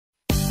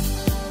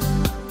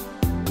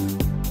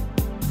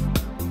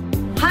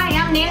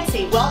I'm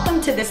Nancy. Welcome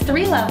to this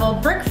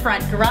 3-level brick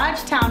front garage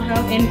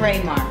townhome in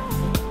Braemar.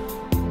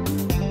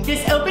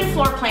 This open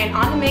floor plan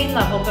on the main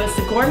level boasts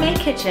a gourmet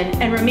kitchen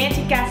and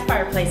romantic gas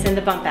fireplace in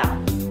the bump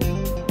out.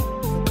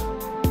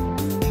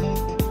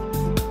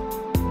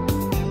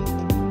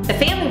 The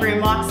family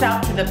room walks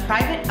out to the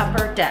private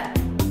upper deck.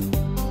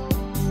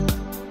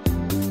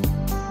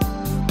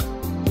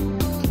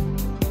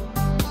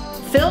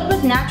 Filled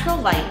with natural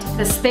light,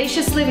 the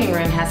spacious living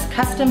room has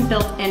custom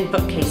built-in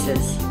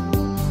bookcases.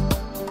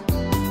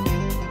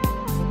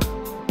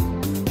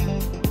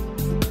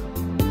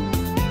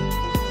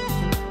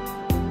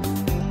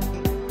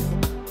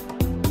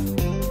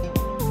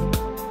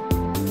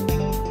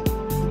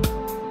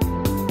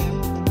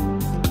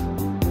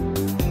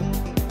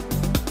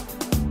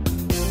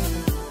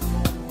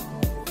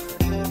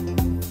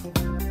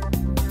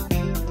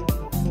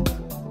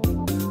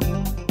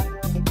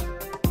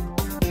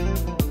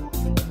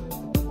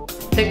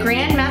 The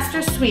Grand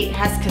Master Suite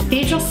has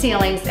cathedral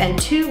ceilings and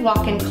 2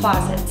 walk-in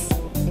closets.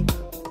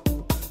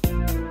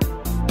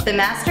 The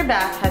master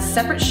bath has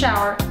separate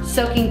shower,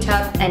 soaking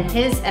tub, and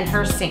his and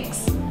her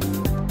sinks.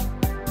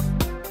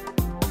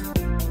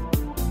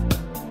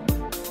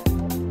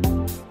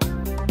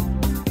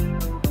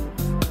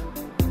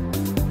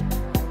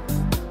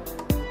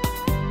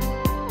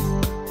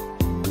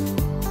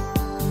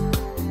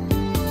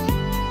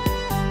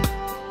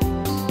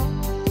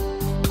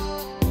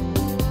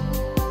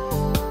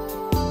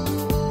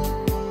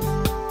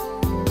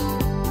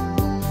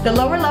 The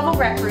lower level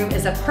rec room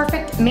is a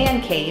perfect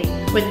man cave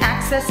with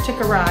access to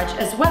garage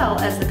as well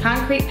as the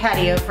concrete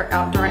patio for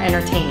outdoor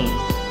entertaining.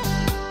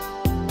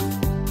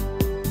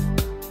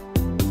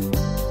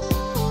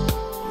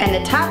 And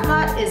the top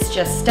lot is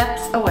just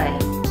steps away.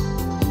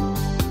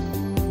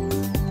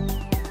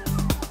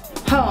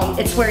 Home,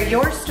 it's where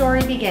your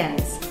story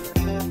begins.